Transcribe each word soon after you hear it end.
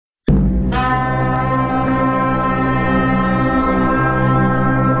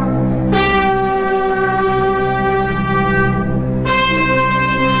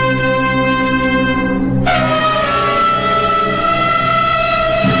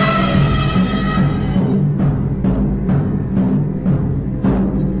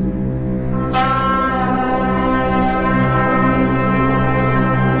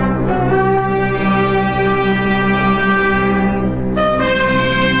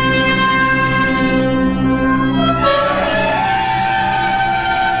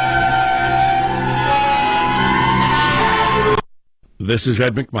This is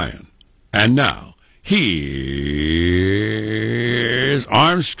Ed McMahon. And now, here's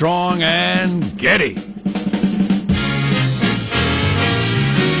Armstrong and Getty. Live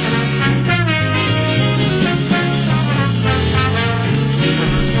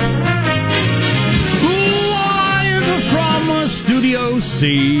from Studio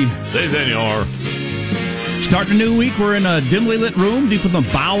C. Si, senor. Starting a new week, we're in a dimly lit room deep in the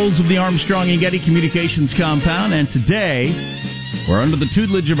bowels of the Armstrong and Getty Communications compound, and today we're under the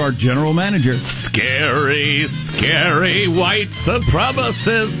tutelage of our general manager. Scary, scary white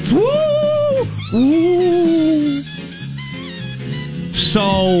supremacists. Woo! Ooh.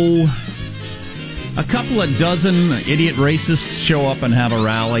 So, a couple of dozen idiot racists show up and have a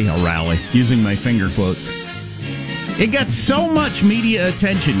rally, using my finger quotes. It got so much media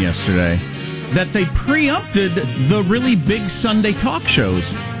attention yesterday that they preempted the really big Sunday talk shows,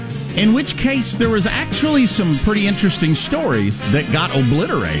 in which case there was actually some pretty interesting stories that got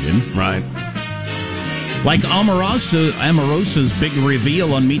obliterated. Right. Like Amarosa's big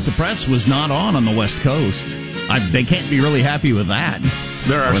reveal on Meet the Press was not on the West Coast. They can't be really happy with that.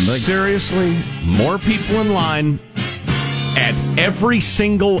 There are seriously more people in line at every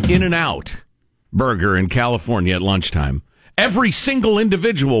single In-N-Out burger in California at lunchtime, every single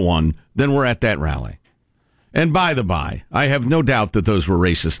individual one, than were at that rally. And by the by, I have no doubt that those were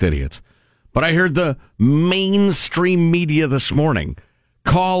racist idiots. But I heard the mainstream media this morning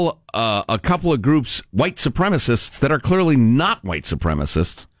call a couple of groups white supremacists that are clearly not white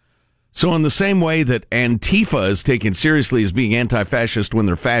supremacists. So in the same way that Antifa is taken seriously as being anti-fascist when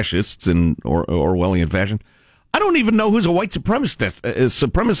they're fascists in Orwellian fashion, I don't even know who's a white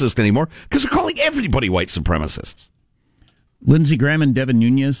supremacist anymore, because they're calling everybody white supremacists. Lindsey Graham and Devin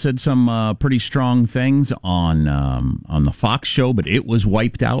Nunes said some pretty strong things on the Fox show, but it was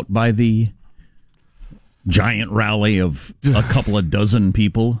wiped out by the giant rally of a couple of dozen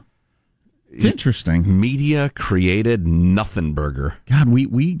people. It's interesting. Media created nothing burger. God,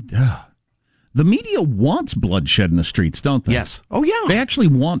 the media wants bloodshed in the streets, don't they? Yes. Oh, yeah. They actually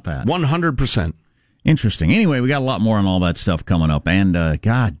want that. 100%. Interesting. Anyway, we got a lot more on all that stuff coming up, and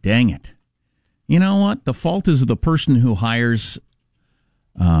God dang it. You know what? The fault is the person who hires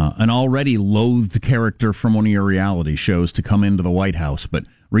an already loathed character from one of your reality shows to come into the White House. But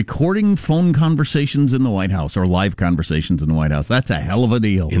recording phone conversations in the White House or live conversations in the White House, that's a hell of a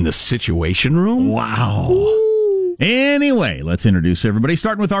deal. In the Situation Room? Wow. Ooh. Anyway, let's introduce everybody,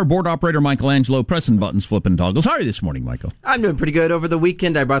 starting with our board operator, Michaelangelo, pressing buttons, flipping toggles. How are you this morning, Michael? I'm doing pretty good. Over the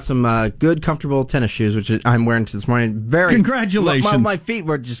weekend, I bought some good, comfortable tennis shoes, which I'm wearing this morning. Congratulations. My feet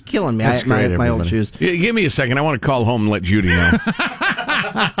were just killing me. That's great, my old shoes. Give me a second. I want to call home and let Judy know.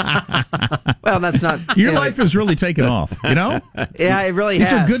 Well, that's not... Your life has really taken off, you know? Yeah, it really These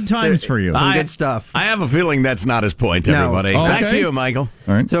has. These are good times for you. Some good stuff. I have a feeling that's not his point, everybody. No. Back to you, Michael.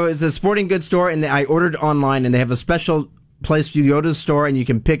 All right. So it's a sporting goods store, and I ordered online, and they have a special place you go to the store and you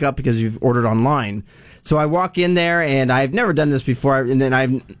can pick up because you've ordered online. So I walk in there, and I've never done this before, and then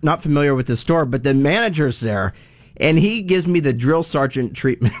I'm not familiar with the store, but the manager's there, and he gives me the drill sergeant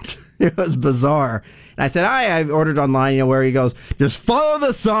treatment. It was bizarre. And I said, hi, I've ordered online, where he goes, just follow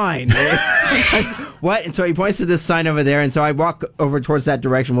the sign. What? And so he points to this sign over there, and so I walk over towards that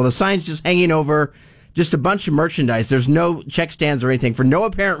direction. Well, the sign's just hanging over just a bunch of merchandise. There's no check stands or anything. For no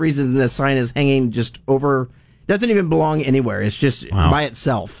apparent reason, this sign is hanging just over... Doesn't even belong anywhere. It's just by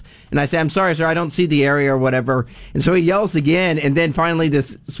itself. And I say, I'm sorry, sir, I don't see the area or whatever. And so he yells again, and then finally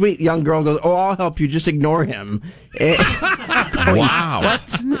this sweet young girl goes, oh, I'll help you, just ignore him. Wow. What?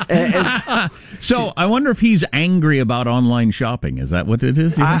 So I wonder if he's angry about online shopping. Is that what it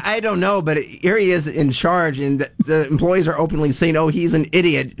is? I don't know, but here he is in charge, and the employees are openly saying, oh, he's an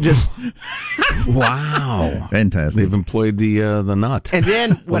idiot. Just wow. Fantastic. They've employed the nut. And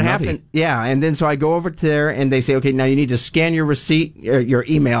then what happened? Yeah, and then so I go over to there, and they say, okay, now you need to scan your receipt, your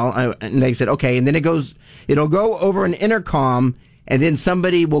email. And they said, okay. And then it'll go over an intercom, and then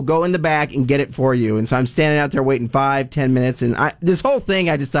somebody will go in the back and get it for you. And so I'm standing out there waiting 5-10 minutes. And this whole thing,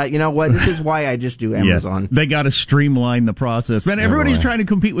 I just thought, you know what? This is why I just do Amazon. Yeah, they got to streamline the process. Man, everybody's trying to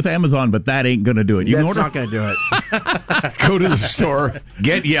compete with Amazon, but that ain't going to do it. That's not going to do it. Go to the store,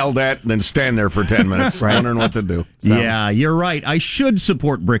 get yelled at, and then stand there for 10 minutes, wondering what to do. So. Yeah, you're right. I should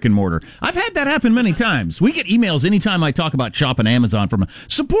support brick and mortar. I've had that happen many times. We get emails anytime I talk about shopping Amazon from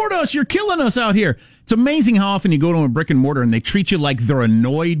support us. You're killing us out here. It's amazing how often you go to a brick and mortar and they treat you like they're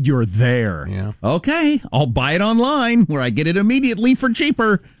annoyed you're there. Yeah. Okay, I'll buy it online where I get it immediately for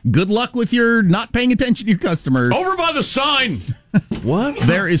cheaper. Good luck with your not paying attention to your customers. Over by the sign. What?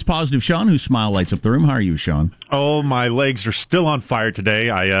 There is Positive Sean, whose smile lights up the room. How are you, Sean? Oh, my legs are still on fire today.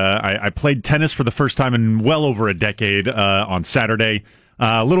 I played tennis for the first time in well over a decade on Saturday.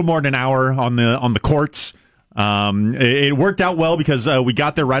 A little more than an hour on the courts. It worked out well because we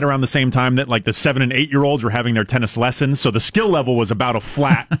got there right around the same time that like the 7 and 8 year olds were having their tennis lessons. So the skill level was about a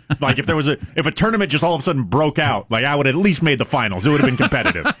flat. Like if a tournament just all of a sudden broke out, like I would have at least made the finals. It would have been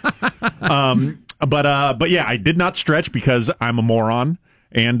competitive. But yeah, I did not stretch because I'm a moron.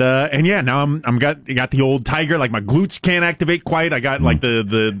 And yeah, now I got the old tiger, like my glutes can't activate quite. I got like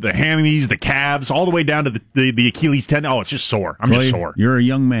the hammies, the calves, all the way down to the Achilles tendon. Oh, it's just sore. I'm just sore. You're a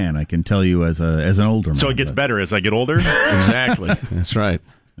young man, I can tell you as an older man. So it gets better as I get older? Exactly. That's right.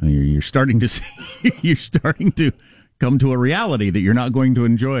 You're starting to see, you're starting to come to a reality that you're not going to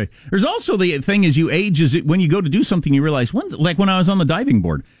enjoy. There's also the thing as you age, is it when you go to do something, you realize, like when I was on the diving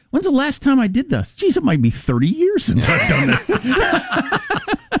board, when's the last time I did this? Geez, it might be 30 years since I've done this.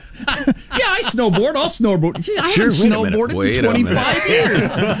 Yeah, I snowboard. I'll snowboard. Gee, I haven't snowboarded in 25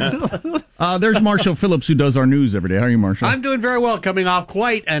 years. There's Marshall Phillips, who does our news every day. How are you, Marshall? I'm doing very well, coming off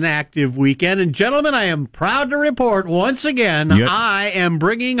quite an active weekend. And gentlemen, I am proud to report once again, I am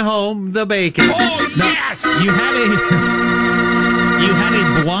bringing home the bacon. Oh, yes! You had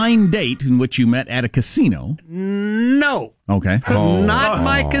a blind date in which you met at a casino. No. Okay. Not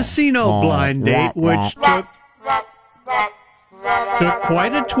my casino blind date, which took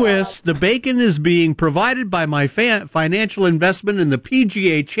quite a twist. The bacon is being provided by my financial investment in the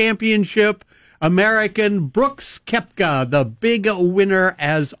PGA Championship. American Brooks Koepka, the big winner,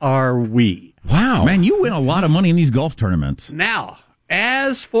 as are we. Wow. Man, you win a lot of money in these golf tournaments. Now,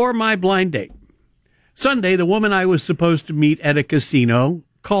 as for my blind date, Sunday, the woman I was supposed to meet at a casino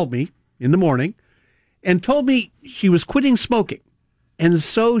called me in the morning and told me she was quitting smoking. And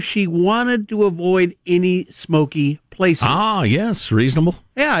so she wanted to avoid any smoky places. Ah, yes, reasonable.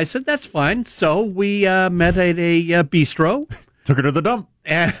 Yeah, I said, that's fine. So we met at a bistro. Took her to the dump.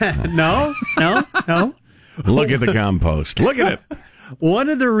 No. Look at the compost. Look at it. One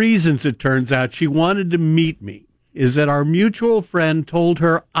of the reasons, it turns out, she wanted to meet me is that our mutual friend told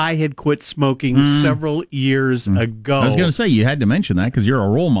her I had quit smoking several years ago. I was going to say, you had to mention that because you're a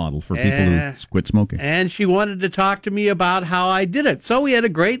role model for people who quit smoking. And she wanted to talk to me about how I did it. So we had a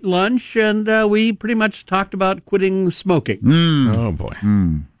great lunch, and we pretty much talked about quitting smoking. Oh, boy.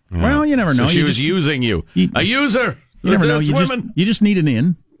 Well, you never know. So she was using you. A user. You never know. You just need an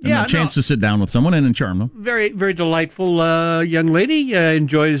in. And a chance to sit down with someone and charm them. Very, very delightful young lady.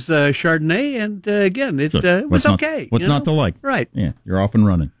 Enjoys Chardonnay, and again, it was okay. What's not to like? Right. Yeah, you're off and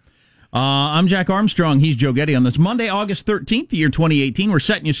running. I'm Jack Armstrong. He's Joe Getty. On this Monday, August 13th, the year 2018, we're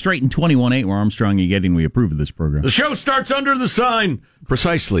setting you straight in 21.8. We're Armstrong and Getty, and we approve of this program. The show starts under the sign.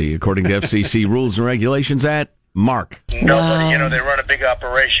 Precisely, according to FCC rules and regulations at Mark. Nobody, they run a big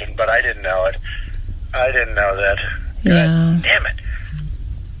operation, but I didn't know it. I didn't know that. Yeah. God damn it.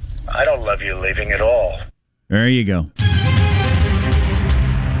 I don't love you leaving at all. There you go.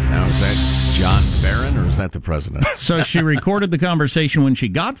 Now, is that John Barron or is that the president? So she recorded the conversation when she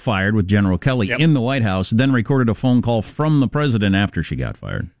got fired with General Kelly in the White House, then recorded a phone call from the president after she got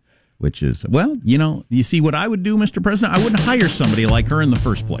fired, which is, well, you see what I would do, Mr. President? I wouldn't hire somebody like her in the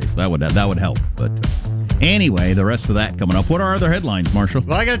first place. That would help. But anyway, the rest of that coming up. What are other headlines, Marshall?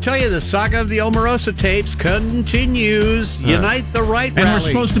 Well, I got to tell you, the saga of the Omarosa tapes continues. Unite the Right And rally. we're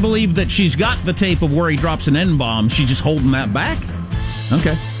supposed to believe that she's got the tape of where he drops an N-bomb. She's just holding that back?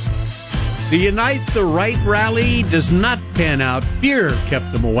 Okay. The Unite the Right rally does not pan out. Fear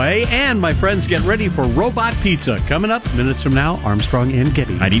kept them away. And, my friends, get ready for Robot Pizza. Coming up minutes from now, Armstrong and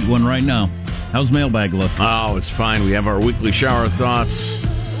Getty. I'd eat one right now. How's mailbag look? Oh, it's fine. We have our weekly shower of thoughts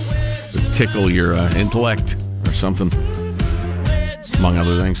to tickle your intellect or something, among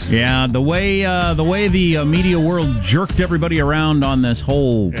other things. Yeah, the way the media world jerked everybody around on this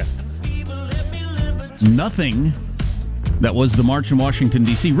whole nothing that was the march in Washington,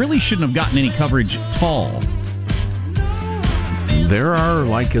 D.C. really shouldn't have gotten any coverage at all. There are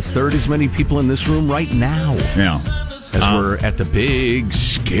like a third as many people in this room right now. Yeah. As we're at the big,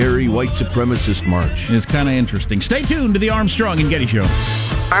 scary white supremacist march. It's kind of interesting. Stay tuned to the Armstrong and Getty Show.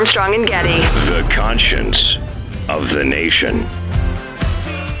 Armstrong and Getty. The conscience of the nation.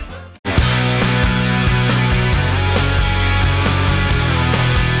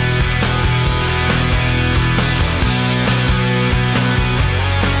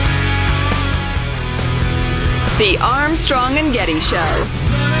 The Armstrong and Getty Show.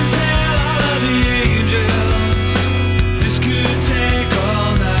 This could take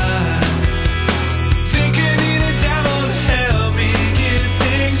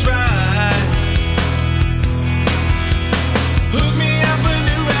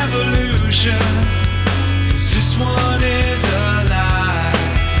nation, 'cause this one is a lie.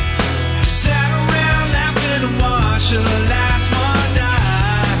 Sat around laughing and watched till the last one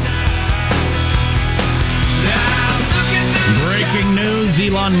die. Now look into the Breaking news,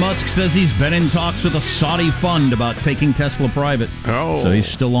 Elon Musk says he's been in talks with a Saudi fund about taking Tesla private. Oh. So he's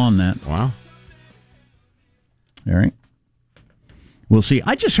still on that. Wow. All right. We'll see.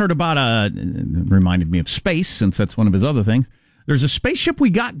 I just heard about reminded me of space, since that's one of his other things. There's a spaceship we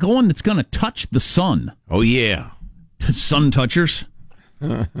got going that's going to touch the sun. Oh, yeah. Sun touchers.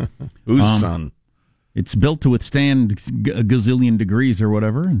 Whose sun? It's built to withstand a gazillion degrees or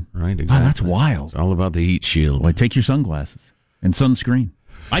whatever. And, Right, exactly. wow, that's wild. It's all about the heat shield. Well, take your sunglasses and sunscreen.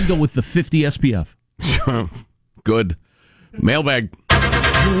 I'd go with the 50 SPF. Good. Mailbag.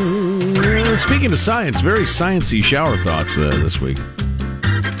 Speaking of science, very sciencey shower thoughts this week.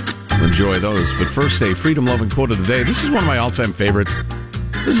 Enjoy those. But first, a freedom-loving quote of the day. This is one of my all-time favorites.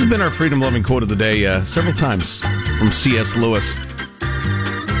 This has been our freedom-loving quote of the day several times from C.S. Lewis.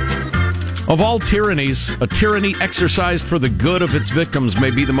 Of all tyrannies, a tyranny exercised for the good of its victims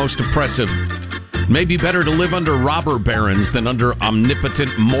may be the most oppressive. It may be better to live under robber barons than under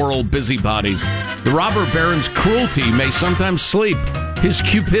omnipotent moral busybodies. The robber baron's cruelty may sometimes sleep. His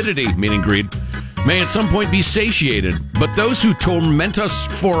cupidity, meaning greed, may at some point be satiated. But those who torment us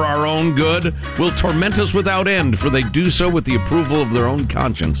for our own good will torment us without end, for they do so with the approval of their own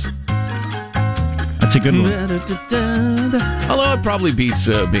conscience. That's a good one. Although it probably beats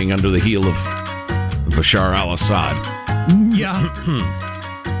being under the heel of Bashar al-Assad. Yeah.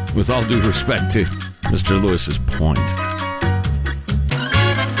 With all due respect to Mr. Lewis's point.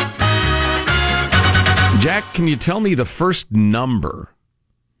 Jack, can you tell me the first number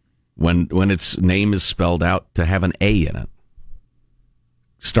when its name is spelled out to have an A in it?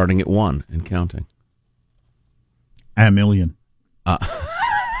 Starting at 1 and counting. A million.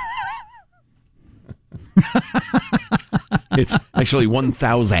 It's actually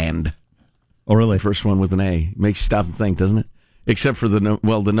 1,000. Oh, really? The first one with an A. Makes you stop and think, doesn't it? Except for the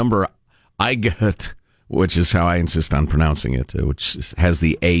number I get, which is how I insist on pronouncing it, which has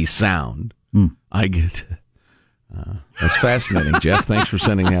the A sound. I get. That's fascinating, Jeff. Thanks for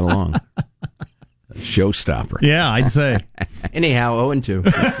sending that along. Showstopper. Yeah, I'd say. Anyhow, 0-2.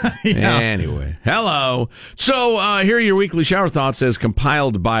 Yeah. Anyway, hello. So here are your weekly shower thoughts as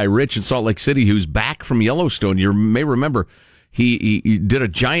compiled by Rich in Salt Lake City, who's back from Yellowstone. You may remember he did a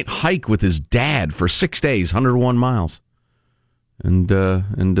giant hike with his dad for 6 days, 101 miles, and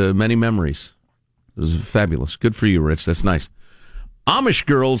many memories. It was fabulous. Good for you, Rich. That's nice. Amish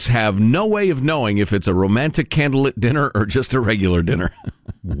girls have no way of knowing if it's a romantic candlelit dinner or just a regular dinner.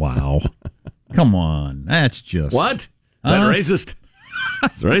 Wow. Come on. That's just... What? Is that racist?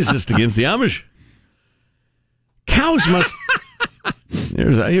 It's racist against the Amish. Cows must...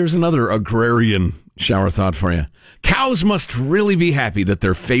 Here's another agrarian shower thought for you. Cows must really be happy that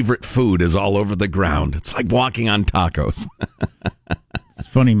their favorite food is all over the ground. It's like walking on tacos. It's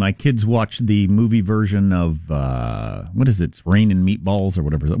funny, my kids watched the movie version of, what is it? It's Rain and Meatballs or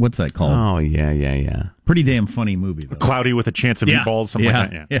whatever. What's that called? Oh, yeah. Pretty damn funny movie, though. Cloudy with a Chance of Meatballs, something like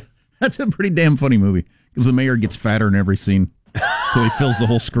that. Yeah. That's a pretty damn funny movie, because the mayor gets fatter in every scene, so he fills the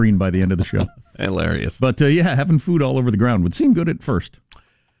whole screen by the end of the show. Hilarious. But, having food all over the ground would seem good at first.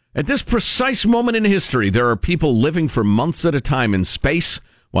 At this precise moment in history, there are people living for months at a time in space,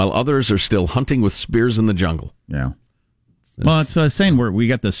 while others are still hunting with spears in the jungle. Yeah. Well, it's saying we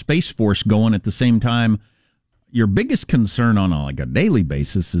got the Space Force going at the same time. Your biggest concern on a daily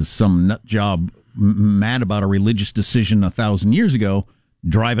basis is some nut job mad about a religious decision 1,000 years ago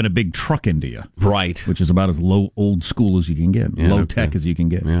driving a big truck into you. Right. Which is about as old school as you can get, low tech as you can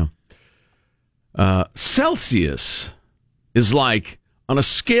get. Yeah. Celsius is like, on a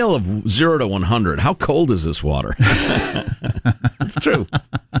scale of 0 to 100, how cold is this water? It's true.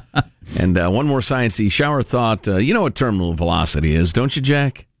 And one more sciencey shower thought. You know what terminal velocity is, don't you,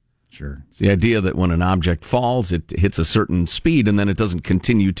 Jack? Sure. It's the idea that when an object falls, it hits a certain speed and then it doesn't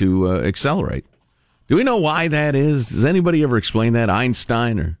continue to accelerate. Do we know why that is? Does anybody ever explain that?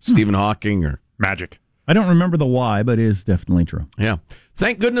 Einstein or Stephen Hawking or magic? I don't remember the why, but it is definitely true. Yeah.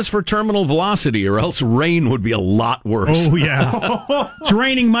 Thank goodness for terminal velocity, or else rain would be a lot worse. Oh, yeah. It's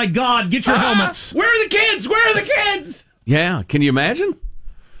raining, my God. Get your helmets. Where are the kids? Where are the kids? Yeah, can you imagine?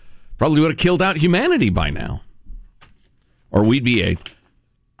 Probably would have killed out humanity by now. Or we'd be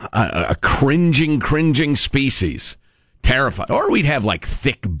a cringing species. Terrified. Or we'd have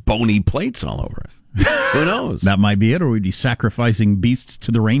thick, bony plates all over us. Who knows? That might be it, or we'd be sacrificing beasts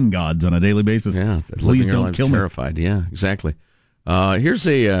to the rain gods on a daily basis. Yeah, please don't kill me. Terrified. Yeah, exactly. Here's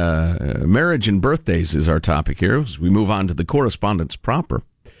a marriage and birthdays is our topic here as we move on to the correspondence proper.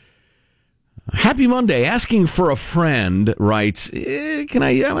 Happy Monday. Asking for a friend writes, can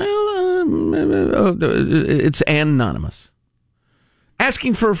I? It's anonymous.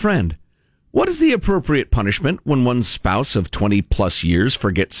 Asking for a friend. What is the appropriate punishment when one's spouse of 20 plus years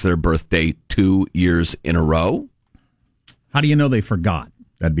forgets their birthday 2 years in a row? How do you know they forgot?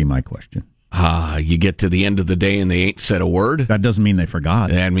 That'd be my question. You get to the end of the day and they ain't said a word? That doesn't mean they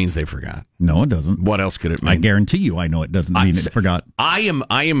forgot. That means they forgot. No, it doesn't. What else could it mean? I guarantee you I know it doesn't mean they forgot. I am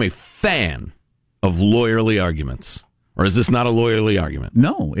a fan of lawyerly arguments. Or is this not a lawyerly argument?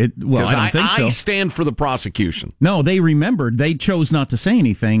 No. I don't think so. I stand for the prosecution. No, they remembered. They chose not to say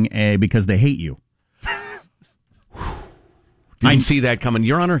anything because they hate you. Didn't see that coming.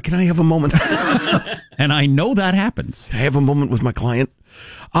 Your Honor, can I have a moment? And I know that happens. Can I have a moment with my client?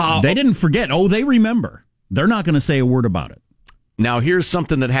 They didn't forget. Oh, they remember. They're not going to say a word about it. Now, here's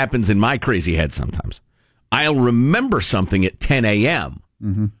something that happens in my crazy head sometimes. I'll remember something at 10 a.m.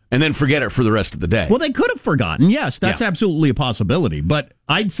 And then forget it for the rest of the day. Well, they could have forgotten. Yes, that's absolutely a possibility. But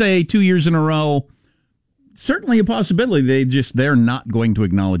I'd say 2 years in a row, certainly a possibility. They're not going to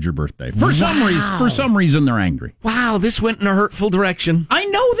acknowledge your birthday. For some reason, they're angry. Wow, this went in a hurtful direction. I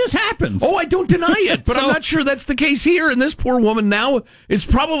know this happens. Oh, I don't deny it, but I'm not sure that's the case here. And this poor woman now is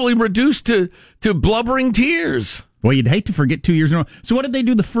probably reduced to blubbering tears. Well, you'd hate to forget 2 years in a row. So what did they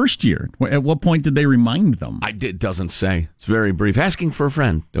do the first year? At what point did they remind them? It doesn't say. It's very brief. Asking for a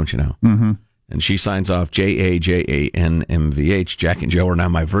friend, don't you know? Mm-hmm. And she signs off, JAJANMVH. Jack and Joe are now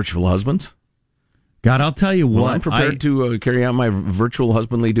my virtual husbands. God, I'll tell you what. Well, I'm prepared to carry out my virtual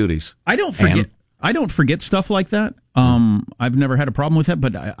husbandly duties. I don't forget. I don't forget stuff like that. I've never had a problem with that,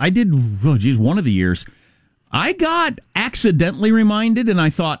 but I did. Oh, geez, one of the years, I got accidentally reminded, and I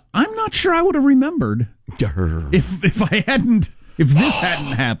thought, I'm not sure I would have remembered if this hadn't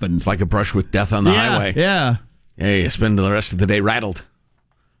happened. It's like a brush with death on the highway. Yeah. Hey, you spend the rest of the day rattled.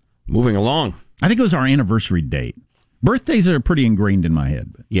 Moving along. I think it was our anniversary date. Birthdays are pretty ingrained in my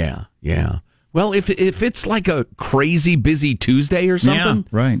head. Yeah. Well, if it's like a crazy busy Tuesday or something,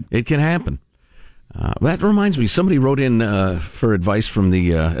 right, it can happen. That reminds me, somebody wrote in for advice from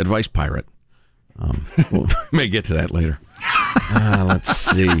the Advice Pirate. We may get to that later. Let's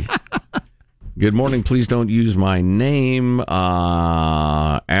see. Good morning. Please don't use my name.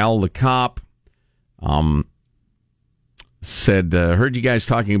 Al the cop said, heard you guys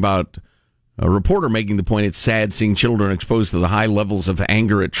talking about a reporter making the point it's sad seeing children exposed to the high levels of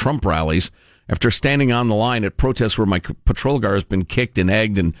anger at Trump rallies. After standing on the line at protests where my patrol car has been kicked and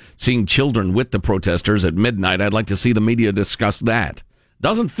egged and seeing children with the protesters at midnight, I'd like to see the media discuss that.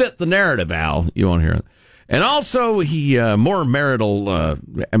 Doesn't fit the narrative, Al. You won't hear it. And also, more marital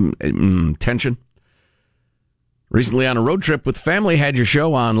tension. Recently on a road trip with family, had your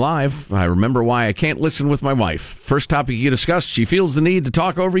show on live. I remember why I can't listen with my wife. First topic you discussed, she feels the need to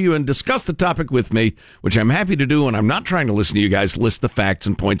talk over you and discuss the topic with me, which I'm happy to do, and I'm not trying to listen to you guys list the facts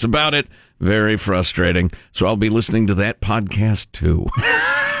and points about it. Very frustrating. So I'll be listening to that podcast, too.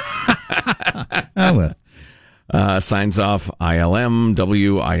 Oh, well. Signs off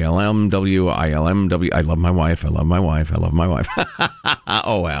ILMW. I love my wife.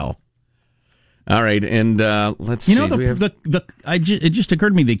 Oh, well. All right, and let's see. You know, it just occurred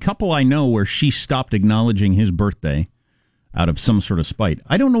to me, the couple I know where she stopped acknowledging his birthday out of some sort of spite.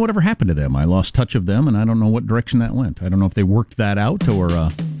 I don't know whatever happened to them. I lost touch of them, and I don't know what direction that went. I don't know if they worked that out or...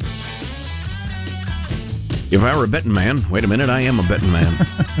 If I were a betting man, wait a minute, I am a betting man.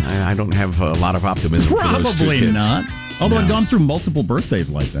 I don't have a lot of optimism for those two kids. Probably not. Although I've gone through multiple birthdays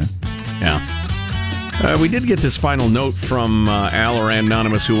like that. Yeah. We did get this final note from Al or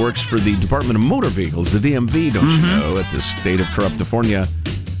Anonymous, who works for the Department of Motor Vehicles, the DMV, don't you know, at the state of Corruptifornia,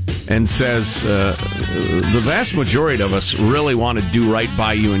 and says, the vast majority of us really want to do right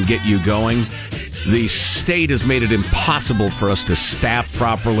by you and get you going. The state has made it impossible for us to staff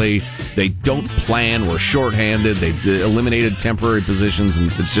properly. They don't plan. We're shorthanded. They've eliminated temporary positions,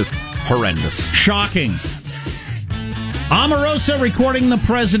 and it's just horrendous. Shocking. Amarosa recording the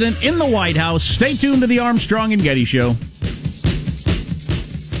president in the White House. Stay tuned to the Armstrong and Getty Show.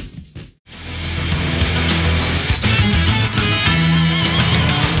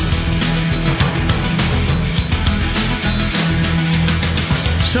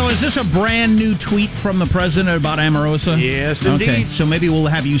 So is this a brand new tweet from the president about Amarosa? Yes, indeed. Okay, so maybe we'll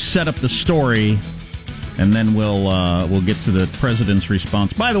have you set up the story, and then we'll get to the president's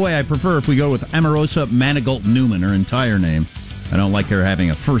response. By the way, I prefer if we go with Amarosa Manigault Newman, her entire name. I don't like her having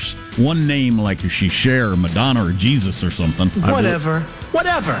one name like she's Cher or Madonna or Jesus or something. Whatever.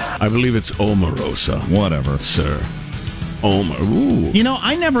 I believe it's Omarosa. Whatever. Sir. Ooh. You know,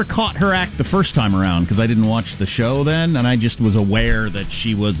 I never caught her act the first time around because I didn't watch the show then, and I just was aware that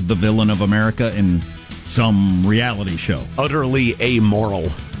she was the villain of America in some reality show. Utterly amoral.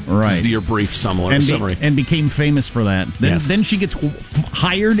 Right. Is your brief summary. And became famous for that. Then she gets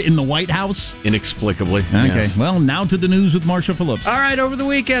hired in the White House. Inexplicably. Okay. Yes. Well, now to the news with Marsha Phillips. All right, over the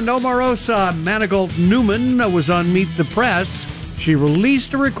weekend, Omarosa Manigault Newman was on Meet the Press. She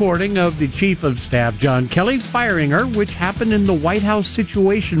released a recording of the Chief of Staff, John Kelly, firing her, which happened in the White House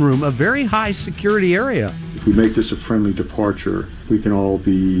Situation Room, a very high security area. If we make this a friendly departure, we can all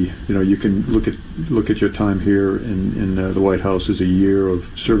be, you can look at your time here in the White House as a year of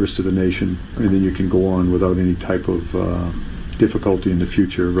service to the nation, and then you can go on without any type of difficulty in the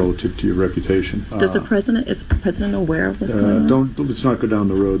future relative to your reputation. Is the president aware of what's going on? Let's not go down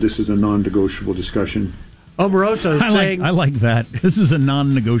the road. This is a non-negotiable discussion. Omarosa is saying... I like that. This is a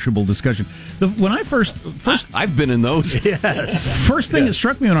non-negotiable discussion. When I first I've been in those. Yes. First thing that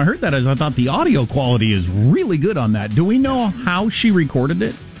struck me when I heard that is I thought the audio quality is really good on that. Do we know how she recorded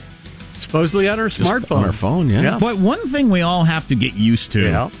it? Supposedly on her smartphone. On her phone, yeah. But one thing we all have to get used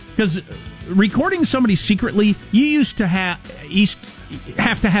to, because recording somebody secretly, you used to have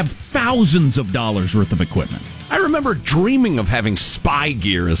to have thousands of dollars worth of equipment. I remember dreaming of having spy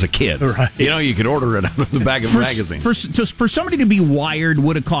gear as a kid. Right. You could order it out of the back of a magazine. For somebody to be wired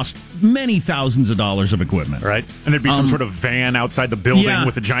would have cost many thousands of dollars of equipment. Right. And there'd be some sort of van outside the building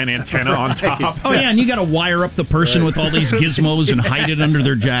with a giant antenna on top. Oh, yeah, and you got to wire up the person with all these gizmos and hide it under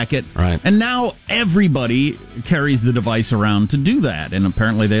their jacket. Right. And now everybody carries the device around to do that. And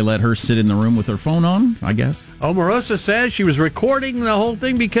apparently they let her sit in the room with her phone on, I guess. Omarosa says she was recording the whole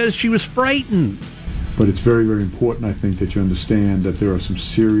thing because she was frightened. But it's very, very important, I think, that you understand that there are some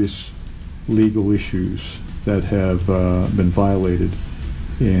serious legal issues that have been violated,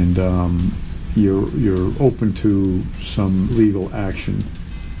 and you're open to some legal action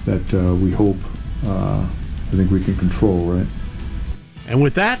that we hope, I think we can control, right? And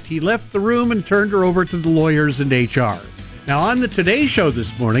with that, he left the room and turned her over to the lawyers and HR. Now, on the Today Show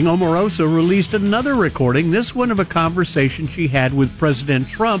this morning, Omarosa released another recording, this one of a conversation she had with President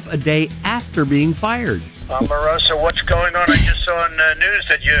Trump a day after being fired. Omarosa, what's going on? I just saw on the news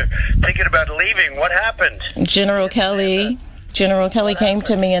that you're thinking about leaving. What happened? General Kelly came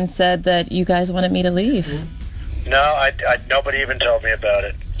to me and said that you guys wanted me to leave. No, I nobody even told me about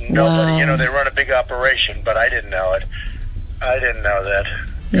it. Nobody. Wow. They run a big operation, but I didn't know it. I didn't know that.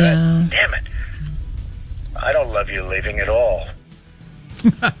 Yeah. Damn it. I don't love you leaving at all.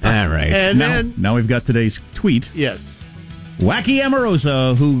 All right. And then, now we've got today's tweet. yes. Wacky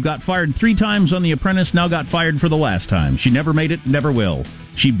Amarosa, who got fired 3 times on The Apprentice, now got fired for the last time. She never made it, never will.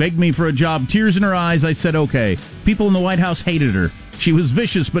 She begged me for a job, tears in her eyes. I said, okay. People in the White House hated her. She was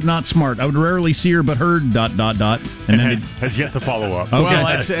vicious but not smart. I would rarely see her but heard ... And then has yet to follow up. Okay. Well,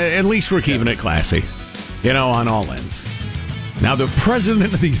 at least we're keeping it classy, on all ends. Now, the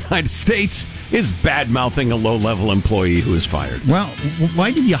President of the United States is bad-mouthing a low-level employee who is fired. Well,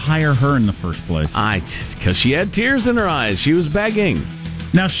 why did you hire her in the first place? Because she had tears in her eyes. She was begging.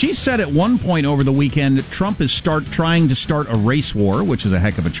 Now, she said at one point over the weekend that Trump is trying to start a race war, which is a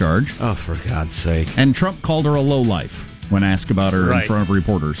heck of a charge. Oh, for God's sake. And Trump called her a lowlife when asked about her in front of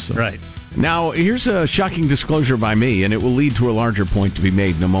reporters. So. Right. Now, here's a shocking disclosure by me, and it will lead to a larger point to be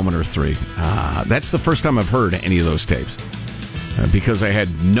made in a moment or 3. That's the first time I've heard any of those tapes. Because I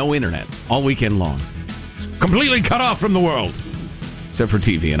had no internet all weekend long. Completely cut off from the world. Except for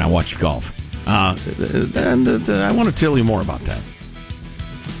TV, and I watched golf. And I want to tell you more about that.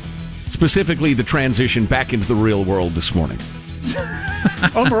 Specifically, the transition back into the real world this morning.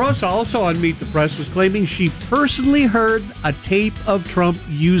 Omarosa, also on Meet the Press, was claiming she personally heard a tape of Trump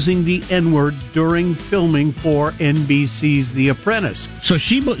using the N-word during filming for NBC's The Apprentice. So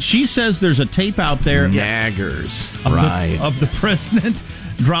she says there's a tape out there. Naggers. Of the president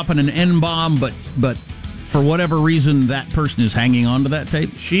dropping an N-bomb, but for whatever reason, that person is hanging on to that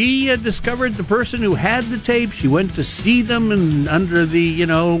tape. She had discovered the person who had the tape. She went to see them and under the,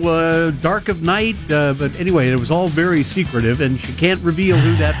 dark of night. But anyway, it was all very secretive, and she can't reveal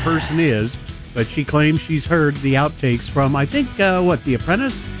who that person is. But she claims she's heard the outtakes from, I think, The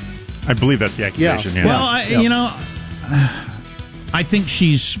Apprentice? I believe that's the accusation. Yeah. Yeah. Well, I think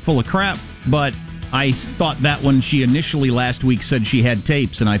she's full of crap, but I thought that when she initially last week said she had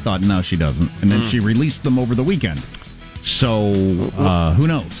tapes, and I thought, no, she doesn't. And then she released them over the weekend. So, who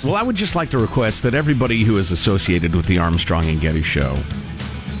knows? Well, I would just like to request that everybody who is associated with the Armstrong and Getty show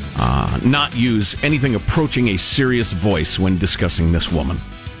not use anything approaching a serious voice when discussing this woman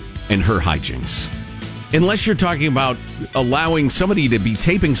and her hijinks. unless you're talking about allowing somebody to be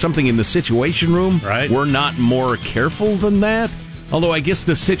taping something in the Situation Room, right, we're not more careful than that. Although I guess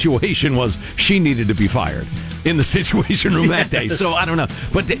the situation was she needed to be fired in the Situation Room that day. So I don't know.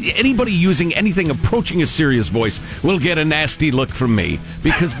 But anybody using anything approaching a serious voice will get a nasty look from me,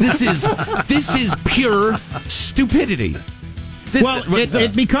 because this is pure stupidity. Well,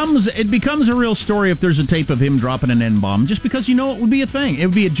 it becomes a real story if there's a tape of him dropping an N-bomb, just because it would be a thing. It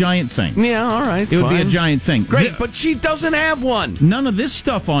would be a giant thing. Yeah, all right. It would be a giant thing. Great, but she doesn't have one. None of this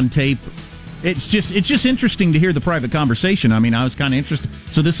stuff on tape. It's just interesting to hear the private conversation. I mean, I was kind of interested.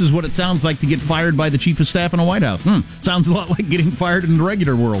 So this is what it sounds like to get fired by the chief of staff in a White House. Sounds a lot like getting fired in the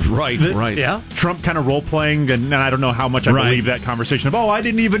regular world. Right. Yeah. Trump kind of role-playing, and I don't know how much I believe that conversation of, I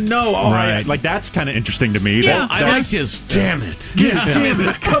didn't even know. That's kind of interesting to me. Yeah, I like this. Damn it. Damn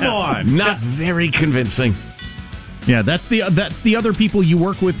it. Come on. Not very convincing. Yeah, that's the other people you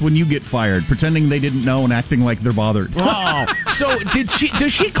work with when you get fired, pretending they didn't know and acting like they're bothered. Oh, so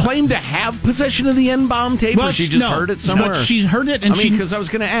does she claim to have possession of the N-bomb tape, or she just heard it somewhere? No, she's heard it, and because I was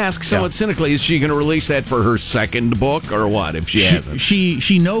going to ask somewhat cynically, is she going to release that for her second book, or what? If she hasn't,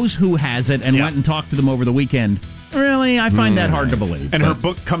 she knows who has it and went and talked to them over the weekend. Really, I find that hard to believe. And her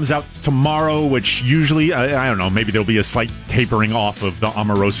book comes out tomorrow, which usually, I don't know, maybe there'll be a slight tapering off of the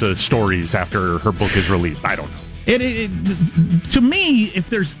Amarosa stories after her book is released. I don't know. To me, if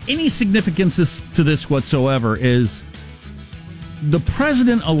there's any significance to this whatsoever, is the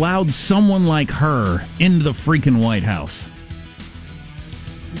president allowed someone like her into the freaking White House.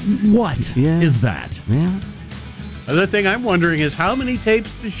 What is that? Yeah. The thing I'm wondering is, how many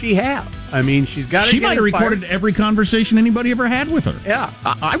tapes does she have? I mean, she's got. She might have recorded every conversation anybody ever had with her. Yeah,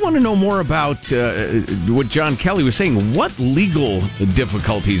 I want to know more about what John Kelly was saying. What legal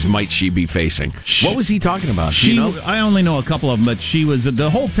difficulties might she be facing? What was he talking about? I only know a couple of them, but she was the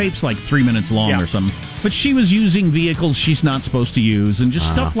whole tape's like 3 minutes long or something. But she was using vehicles she's not supposed to use, and just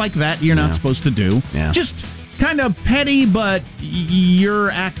stuff like that you're not supposed to do. Yeah. Just kind of petty, but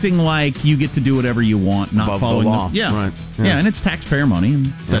you're acting like you get to do whatever you want, not above following the law. Right. Yeah, and it's taxpayer money, and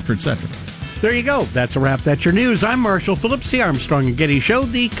et cetera, et cetera. There you go. That's a wrap. That's your news. I'm Marshall Phillips, the Armstrong and Getty Show,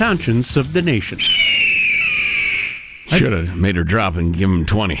 the conscience of the nation. Should have made her drop and give him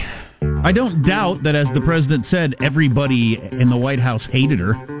 20. I don't doubt that, as the president said, everybody in the White House hated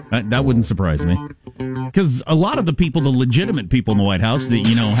her. That wouldn't surprise me. Because a lot of the people, the legitimate people in the White House that,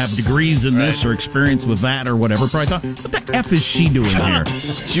 have degrees in this or experience with that or whatever, probably thought, what the F is she doing here?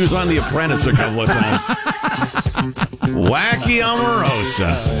 She was on The Apprentice a couple of times. Wacky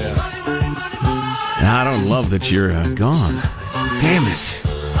Amarosa. I don't love that you're gone. Damn it.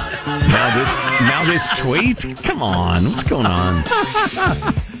 Now this tweet? Come on, what's going on?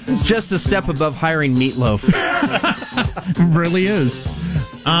 It's just a step above hiring Meatloaf. It really is.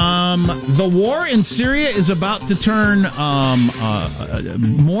 The war in Syria is about to turn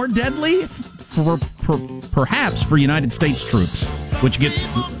more deadly, perhaps for United States troops, which gets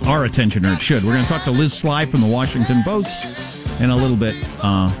our attention, or it should. We're going to talk to Liz Sly from the Washington Post in a little bit,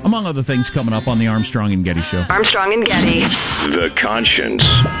 among other things coming up on the Armstrong and Getty Show. Armstrong and Getty. The conscience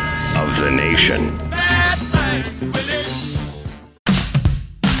of the nation.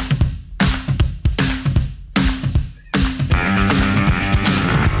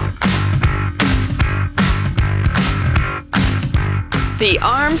 The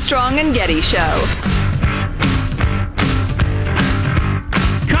Armstrong and Getty Show.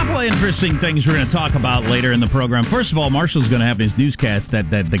 Couple of interesting things we're going to talk about later in the program. First of all, Marshall's going to have his newscast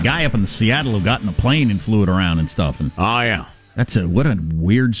that the guy up in Seattle who got in a plane and flew it around and stuff. And what a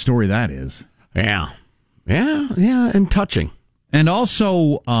weird story that is. Yeah, and touching. And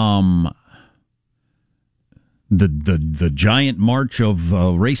also, the giant march of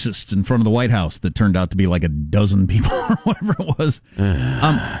racists in front of the White House that turned out to be like a dozen people or whatever it was.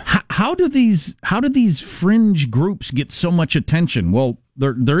 How do these fringe groups get so much attention? Well,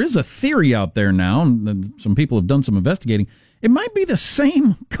 there is a theory out there now, and some people have done some investigating. It might be the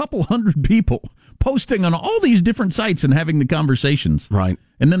same couple hundred people posting on all these different sites and having the conversations. Right.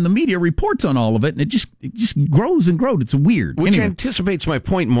 And then the media reports on all of it, and it just grows and grows. It's weird. Which anticipates my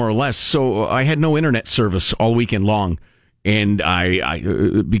point more or less. So I had no internet service all weekend long, and I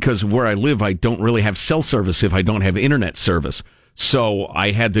because where I live, I don't really have cell service if I don't have internet service. So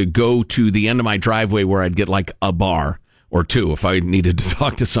I had to go to the end of my driveway where I'd get like a bar or two if I needed to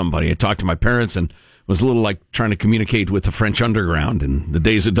talk to somebody. I talked to my parents, and it was a little like trying to communicate with the French underground in the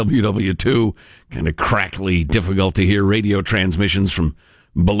days of WW2. Kind of crackly, difficult to hear radio transmissions from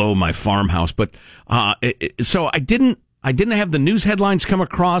below my farmhouse. But so I didn't have the news headlines come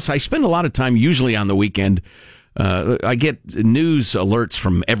across. I spend a lot of time usually on the weekend I get news alerts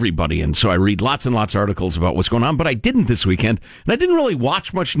from everybody, and so I read lots and lots of articles about what's going on, but I didn't this weekend, and I didn't really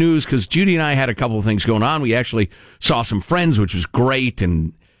watch much news because Judy and I had a couple of things going on. We actually saw some friends, which was great,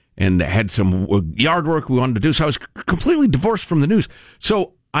 and had some yard work we wanted to do, so I was completely divorced from the news.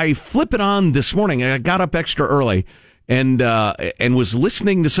 So I flip it on this morning, and I got up extra early, and was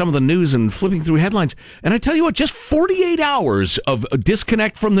listening to some of the news and flipping through headlines. And I tell you what, just 48 hours of a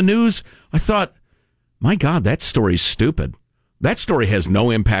disconnect from the news, I thought, my God, that story's stupid. That story has no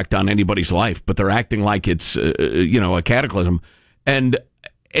impact on anybody's life, but they're acting like it's a cataclysm. And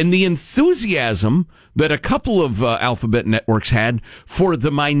the enthusiasm that a couple of alphabet networks had for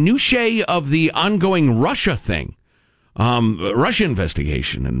the minutiae of the ongoing Russia thing, Russia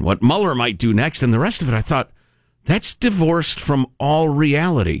investigation, and what Mueller might do next, and the rest of it, I thought, that's divorced from all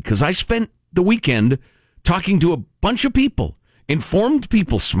reality, because I spent the weekend talking to a bunch of people, informed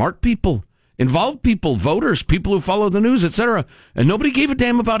people, smart people, involved people, voters, people who follow the news, etc., and nobody gave a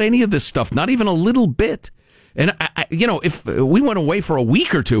damn about any of this stuff, not even a little bit. And if we went away for a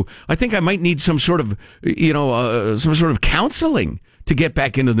week or two, I think I might need some sort of counseling to get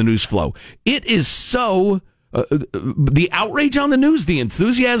back into the news flow. It is so. The outrage on the news, the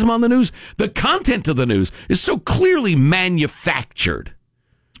enthusiasm on the news, the content of the news is so clearly manufactured.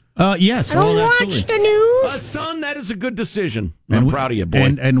 Yes. I don't watch the news. Son, that is a good decision. I'm proud of you,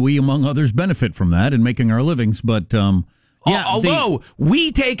 boy. And we, among others, benefit from that in making our livings. But although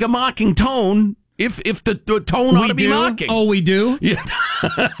we take a mocking tone, if the tone ought to be mocking. Oh, we do? Yeah.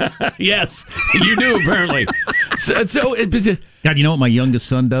 Yes, you do, apparently. God, you know what my youngest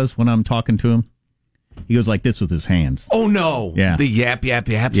son does when I'm talking to him? He goes like this with his hands. Oh, no. Yeah. The yap, yap,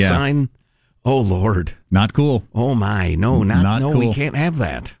 yap sign. Oh, Lord. Not cool. Oh, my. No, not cool. We can't have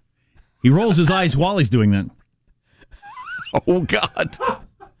that. He rolls his eyes while he's doing that. Oh, God.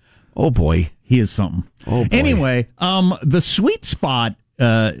 Oh, boy. He is something. Oh, boy. Anyway, the sweet spot,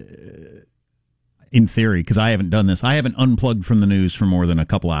 in theory, because I haven't done this, I haven't unplugged from the news for more than a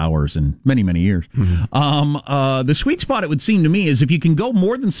couple of hours in many, many years. Mm-hmm. The sweet spot, it would seem to me, is if you can go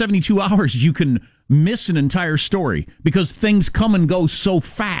more than 72 hours, you can miss an entire story because things come and go so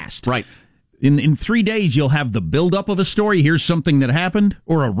fast. Right. In 3 days, you'll have the buildup of a story. Here's something that happened,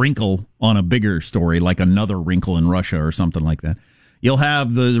 or a wrinkle on a bigger story, like another wrinkle in Russia or something like that. You'll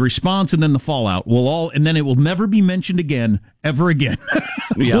have the response and then the fallout. And then it will never be mentioned again, ever again.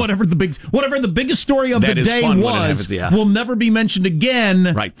 Yeah. Whatever the biggest story of the day was, will never be mentioned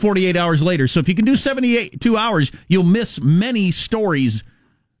again. Right. 48 hours later. So if you can do 72 hours, you'll miss many stories.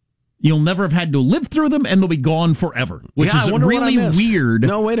 You'll never have had to live through them, and they'll be gone forever, which is really weird.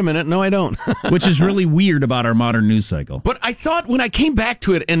 No, wait a minute. No, I don't. Which is really weird about our modern news cycle. But I thought when I came back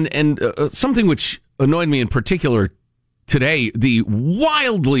to it, and something which annoyed me in particular today, the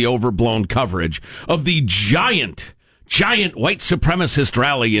wildly overblown coverage of the giant white supremacist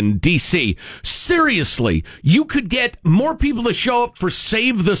rally in D.C. Seriously, you could get more people to show up for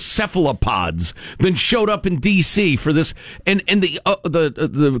Save the Cephalopods than showed up in D.C. for this, and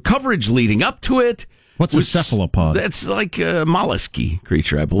the coverage leading up to it. What's a cephalopod? It's like a mollusky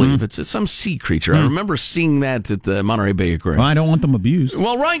creature, I believe. It's some sea creature. I remember seeing that at the Monterey Bay Aquarium. Well, I don't want them abused.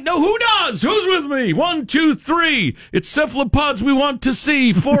 Well, right. No, who does? Who's with me? 1, 2, 3. It's cephalopods we want to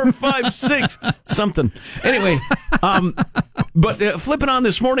see. 4, 5, 6. Something. Anyway, but flipping on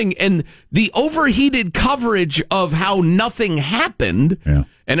this morning, and the overheated coverage of how nothing happened. Yeah.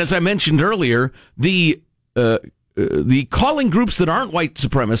 And as I mentioned earlier, the calling groups that aren't white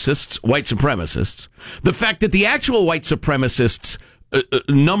supremacists, the fact that the actual white supremacists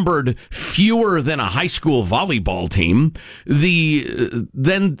numbered fewer than a high school volleyball team,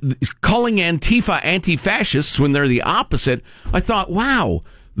 then calling Antifa anti-fascists when they're the opposite, I thought, wow,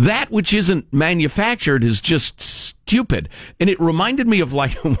 that which isn't manufactured is just stupid. And it reminded me of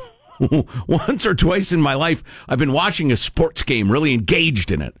like once or twice in my life, I've been watching a sports game, really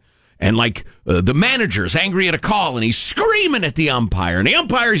engaged in it. And like the manager's angry at a call and he's screaming at the umpire and the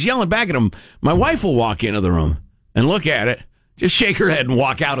umpire's yelling back at him. My wife will walk into the room and look at it, just shake her head and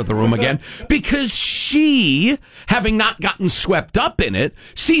walk out of the room again because she, having not gotten swept up in it,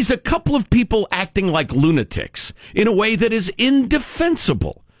 sees a couple of people acting like lunatics in a way that is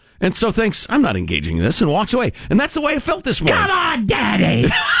indefensible. And so thinks, I'm not engaging in this, and walks away. And that's the way I felt this morning. Come on,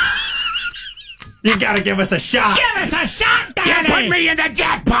 Daddy! You gotta give us a shot. Give us a shot, Daddy! You put me in the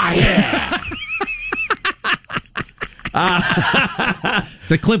jackpot here!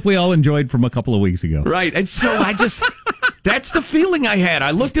 It's a clip we all enjoyed from a couple of weeks ago. Right. And so that's the feeling I had. I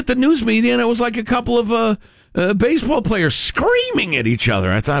looked at the news media and it was like a couple of baseball players screaming at each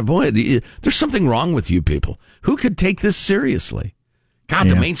other. I thought, boy, there's something wrong with you people. Who could take this seriously? God,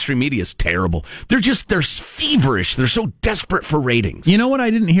 the mainstream media is terrible. They're feverish. They're so desperate for ratings. You know what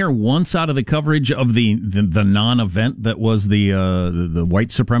I didn't hear once out of the coverage of the non-event that was the white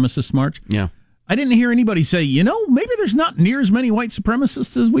supremacist march? Yeah. I didn't hear anybody say, maybe there's not near as many white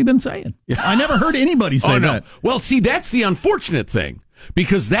supremacists as we've been saying. Yeah. I never heard anybody say that. Well, see, that's the unfortunate thing,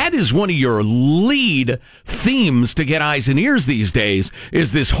 because that is one of your lead themes to get eyes and ears these days,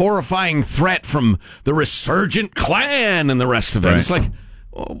 is this horrifying threat from the resurgent Klan and the rest of it. Right. It's like,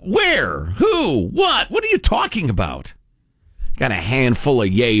 where? Who? What? What are you talking about? Got a handful of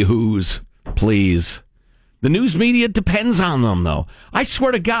yahoos, please. The news media depends on them, though. I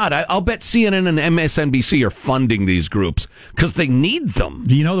swear to God, I'll bet CNN and MSNBC are funding these groups because they need them.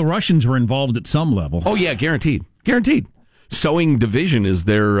 Do you know the Russians were involved at some level? Oh, yeah, guaranteed. Guaranteed. Sowing division is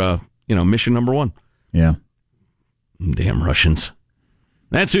their, mission number one. Yeah. Damn Russians.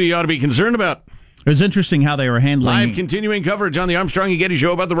 That's who you ought to be concerned about. It was interesting how they were handling... Live continuing coverage on the Armstrong and Getty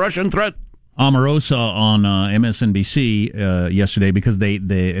show about the Russian threat. Omarosa on MSNBC yesterday, because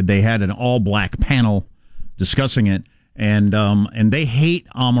they had an all-black panel discussing it, and they hate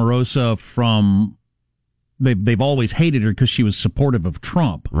Omarosa from... They've always hated her because she was supportive of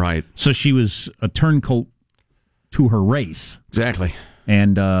Trump. Right. So she was a turncoat to her race. Exactly.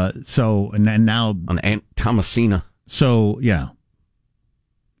 And and now... On Aunt Thomasina. So, yeah.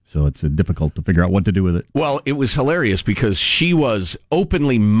 So it's difficult to figure out what to do with it. Well, it was hilarious because she was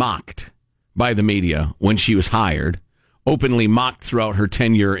openly mocked by the media when she was hired, openly mocked throughout her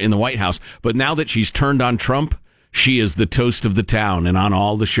tenure in the White House. But now that she's turned on Trump, she is the toast of the town and on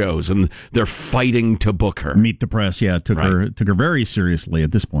all the shows, and they're fighting to book her. Meet the Press, yeah, took her very seriously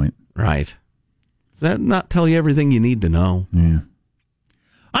at this point. Right. Does that not tell you everything you need to know? Yeah.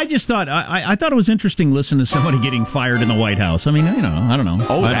 I just thought I thought it was interesting listening to somebody getting fired in the White House. I mean, I don't know.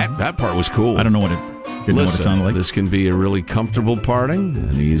 Oh, that part was cool. I don't know what it didn't know what it sounded like. This can be a really comfortable parting,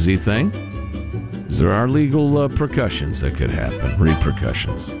 an easy thing. There are legal repercussions that could happen,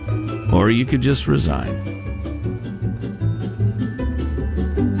 or you could just resign.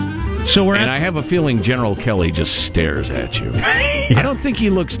 So I have a feeling General Kelly just stares at you. Yeah. I don't think he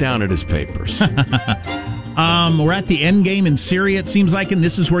looks down at his papers. We're at the end game in Syria, it seems like, and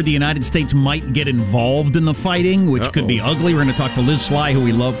this is where the United States might get involved in the fighting, which could be ugly. We're going to talk to Liz Sly, who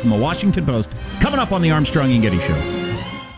we love from the Washington Post, coming up on the Armstrong and Getty Show.